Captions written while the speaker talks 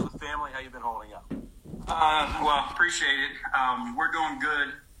you been holding up? Well, appreciate it. We're doing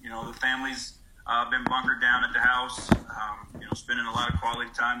good. The family's been bunkered down at the house, spending a lot of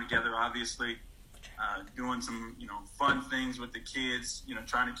quality time together, obviously, doing some, fun things with the kids,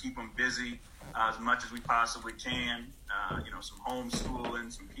 trying to keep them busy as much as we possibly can, some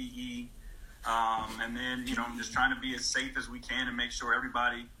homeschooling, some PE, and then, just trying to be as safe as we can and make sure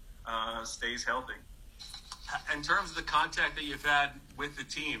everybody stays healthy. In terms of the contact that you've had with the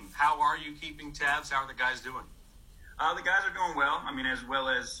team, how are you keeping tabs? How are the guys doing? The guys are doing well. As well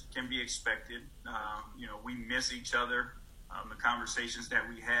as can be expected. We miss each other. The conversations that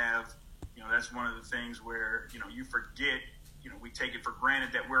we have, that's one of the things where, you forget, we take it for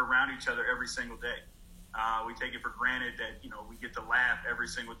granted that we're around each other every single day. We take it for granted that, we get to laugh every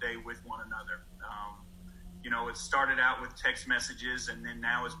single day with one another. It started out with text messages, and then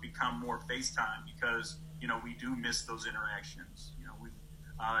now it's become more FaceTime because, we do miss those interactions. We've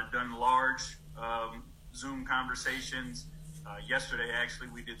done large Zoom conversations. Yesterday, actually,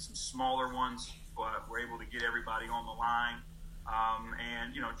 we did some smaller ones, but we're able to get everybody on the line.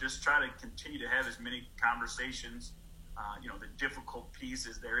 And just try to continue to have as many conversations. The difficult piece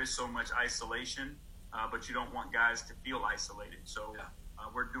is there is so much isolation, but you don't want guys to feel isolated. So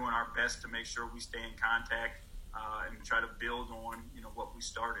we're doing our best to make sure we stay in contact and try to build on, what we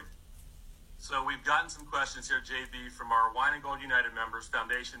started. So we've gotten some questions here, JB, from our Wine and Gold United members,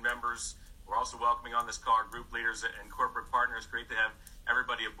 foundation members. We're also welcoming on this call our group leaders and corporate partners. Great to have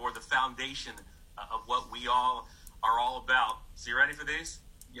everybody aboard the foundation of what we all are all about. So you ready for these?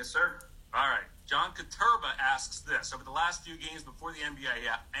 Yes, sir. All right. John Katurba asks this. Over the last few games before the NBA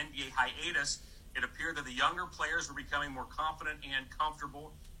hiatus, it appeared that the younger players were becoming more confident and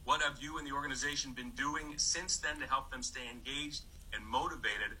comfortable. What have you and the organization been doing since then to help them stay engaged and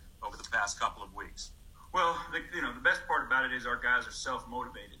motivated over the past couple of weeks? Well, the best part about it is our guys are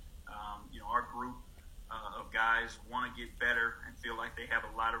self-motivated. Our group of guys want to get better and feel like they have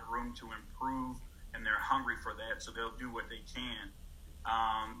a lot of room to improve, and they're hungry for that, so they'll do what they can.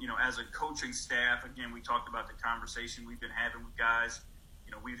 As a coaching staff, again, we talked about the conversation we've been having with guys.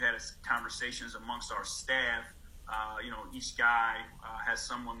 We've had conversations amongst our staff. Each guy has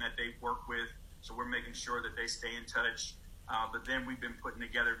someone that they work with, so we're making sure that they stay in touch. But then we've been putting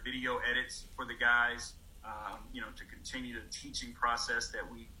together video edits for the guys, to continue the teaching process that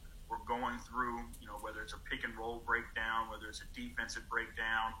we're going through, whether it's a pick and roll breakdown, whether it's a defensive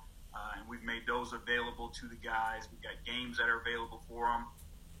breakdown, and we've made those available to the guys. We've got games that are available for them.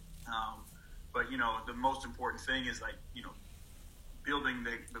 But, the most important thing is building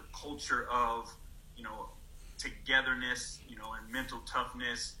the culture of, togetherness, and mental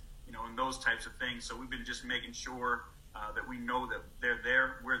toughness, and those types of things. So we've been just making sure that we know that they're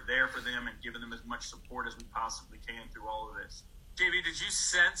there, we're there for them, and giving them as much support as we possibly can through all of this. JB, did you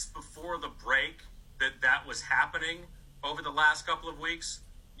sense before the break that was happening over the last couple of weeks?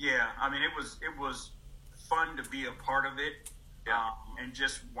 Yeah, it was fun to be a part of it, and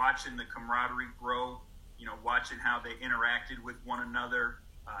just watching the camaraderie grow, watching how they interacted with one another,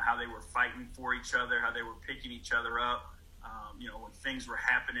 how they were fighting for each other, how they were picking each other up, when things were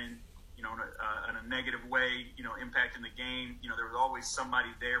happening, in a negative way, impacting the game, there was always somebody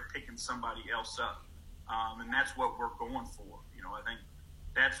there picking somebody else up. And that's what we're going for. I think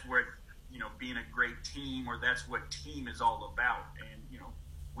that's what, being a great team, or that's what team is all about. And,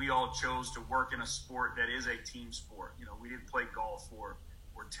 we all chose to work in a sport that is a team sport. We didn't play golf or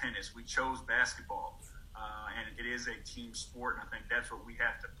tennis. We chose basketball. And it is a team sport. And I think that's what we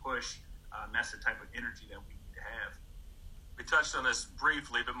have to push. And that's the type of energy that we need to have. We touched on this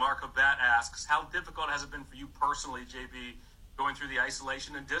briefly, but Marco Bat asks, how difficult has it been for you personally, JB, going through the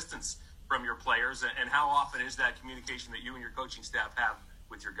isolation and distance from your players, and how often is that communication that you and your coaching staff have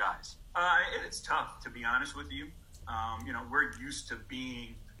with your guys? It's tough, to be honest with you. We're used to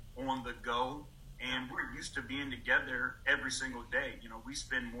being on the go, and we're used to being together every single day. We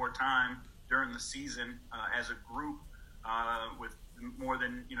spend more time during the season as a group with more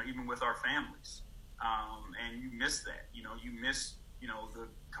than, even with our families. And you miss that. You miss, the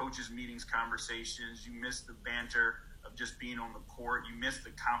coaches' meetings conversations. You miss the banter of just being on the court. You miss the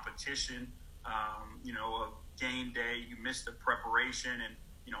competition, of game day. You miss the preparation and,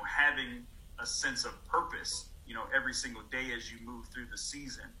 having a sense of purpose, every single day as you move through the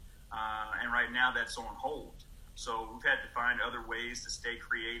season. And right now that's on hold. So we've had to find other ways to stay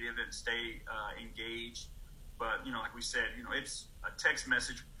creative and stay engaged. But, like we said, it's a text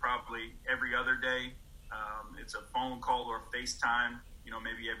message probably every other day. It's a phone call or a FaceTime,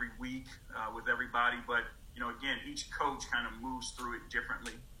 maybe every week with everybody. But, again, each coach kind of moves through it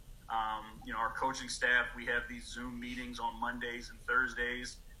differently. Our coaching staff, we have these Zoom meetings on Mondays and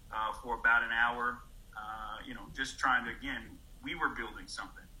Thursdays. for about an hour, just trying to, again, we were building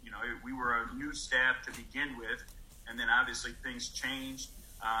something. We were a new staff to begin with, and then obviously things changed.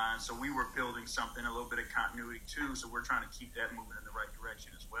 So we were building something, a little bit of continuity too. So we're trying to keep that moving in the right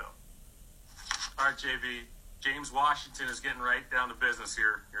direction as well. All right, JB. James Washington is getting right down to business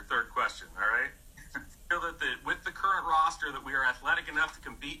here. Your third question, all right? Feel that with the current roster that we are athletic enough to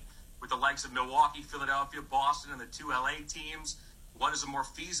compete with the likes of Milwaukee, Philadelphia, Boston, and the two LA teams, what is a more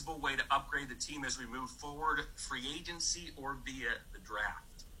feasible way to upgrade the team as we move forward, free agency or via the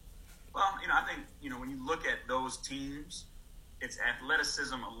draft? Well, I think, when you look at those teams, it's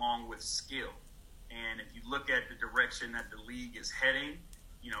athleticism along with skill. And if you look at the direction that the league is heading,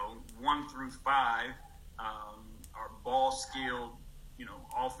 1 through 5 are ball-skilled,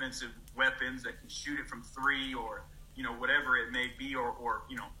 offensive weapons that can shoot it from 3 or, whatever it may be, or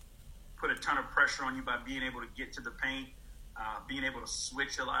put a ton of pressure on you by being able to get to the paint, being able to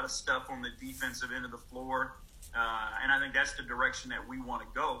switch a lot of stuff on the defensive end of the floor. And I think that's the direction that we want to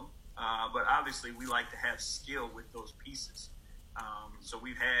go. But obviously we like to have skill with those pieces. So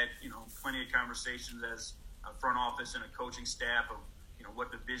we've had, plenty of conversations as a front office and a coaching staff of, what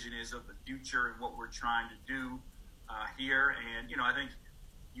the vision is of the future and what we're trying to do here. And, I think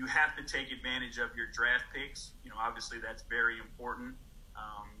you have to take advantage of your draft picks. Obviously that's very important.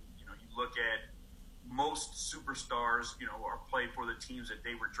 You look at most superstars, are played for the teams that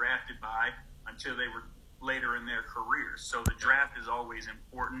they were drafted by until they were later in their careers. So the draft is always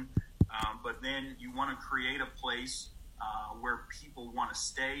important. But then you want to create a place where people want to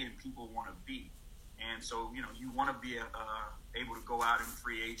stay and people want to be. And so, you want to be able to go out and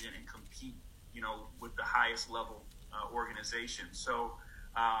free agent and compete, with the highest level organization. So,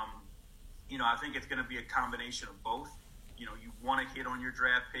 I think it's going to be a combination of both. You want to hit on your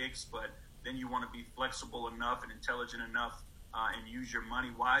draft picks, but then you want to be flexible enough and intelligent enough and use your money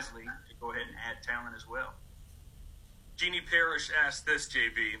wisely to go ahead and add talent as well. Jeannie Parrish asked this,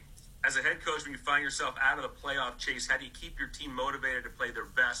 JB. As a head coach, when you find yourself out of the playoff chase, how do you keep your team motivated to play their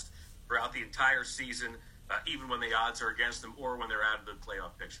best throughout the entire season, even when the odds are against them or when they're out of the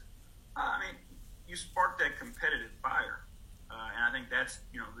playoff picture? You spark that competitive fire. And I think that's,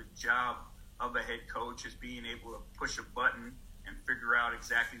 the job of a head coach is being able to push a button and figure out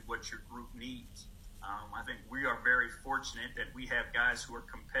exactly what your group needs. I think we are very fortunate that we have guys who are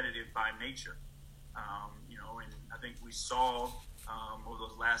competitive by nature. And I think we saw over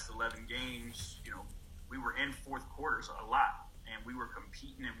those last 11 games, we were in fourth quarters a lot, and we were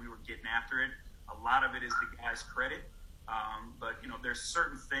competing and we were getting after it. A lot of it is the guys' credit. But, there's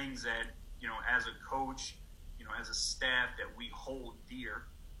certain things that, as a coach, as a staff that we hold dear.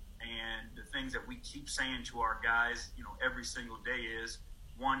 And the things that we keep saying to our guys, every single day is,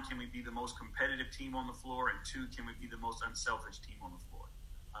 1, can we be the most competitive team on the floor? And 2, can we be the most unselfish team on the floor?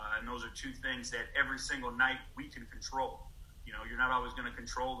 And those are 2 things that every single night we can control. You're not always going to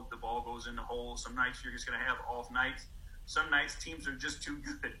control if the ball goes in the hole. Some nights you're just going to have off nights. Some nights teams are just too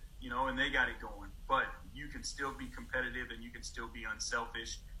good, and they got it going. But you can still be competitive and you can still be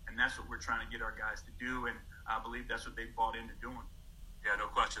unselfish. And that's what we're trying to get our guys to do. And I believe that's what they've bought into doing. Yeah, no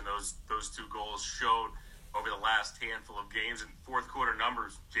question. Those 2 goals showed over the last handful of games, and fourth quarter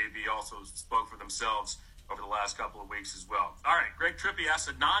numbers, JB, also spoke for themselves over the last couple of weeks as well. All right, Greg Trippy asked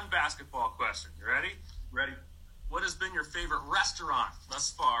a non-basketball question. You ready? Ready. What has been your favorite restaurant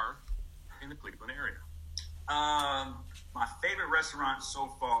thus far in the Cleveland area? My favorite restaurant so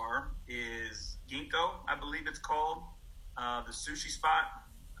far is Ginkgo, I believe it's called, the sushi spot.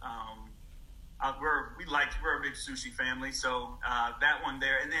 We're a big sushi family, so that one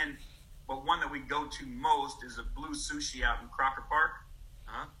there. And then, but one that we go to most is a Blue Sushi out in Crocker Park.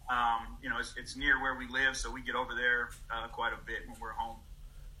 Uh-huh. It's near where we live, so we get over there quite a bit when we're home.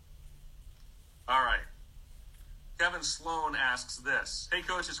 All right. Kevin Sloan asks this. Hey,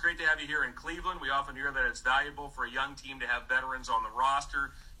 Coach, it's great to have you here in Cleveland. We often hear that it's valuable for a young team to have veterans on the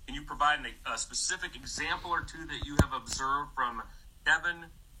roster. Can you provide a specific example or 2 that you have observed from Kevin,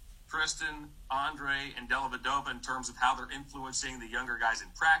 Tristan, Andre, and Dellavedova in terms of how they're influencing the younger guys in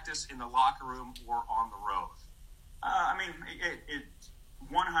practice, in the locker room, or on the road? It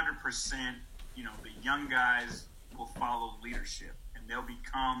 100%, the young guys will follow leadership, and they'll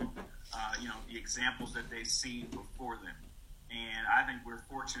become, the examples that they've seen before them. And I think we're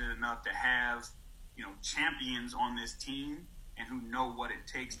fortunate enough to have, champions on this team and who know what it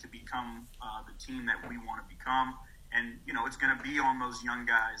takes to become the team that we want to become. And, it's going to be on those young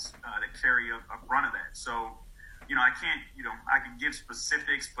guys that carry a run of that. So, I can't, I can give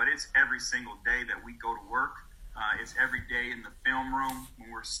specifics, but it's every single day that we go to work. It's every day in the film room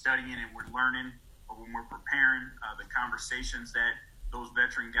when we're studying and we're learning, or when we're preparing, the conversations that, those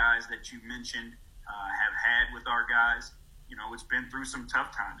veteran guys that you mentioned have had with our guys. You know, it's been through some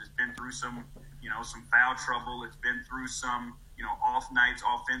tough times. It's been through some, some foul trouble. It's been through some, off nights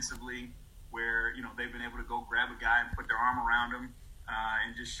offensively where, they've been able to go grab a guy and put their arm around him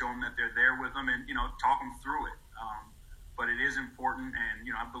and just show them that they're there with them and, talk them through it. But it is important, and,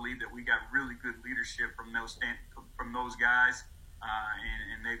 I believe that we got really good leadership from those guys,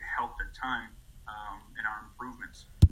 and they've helped a ton in our improvements.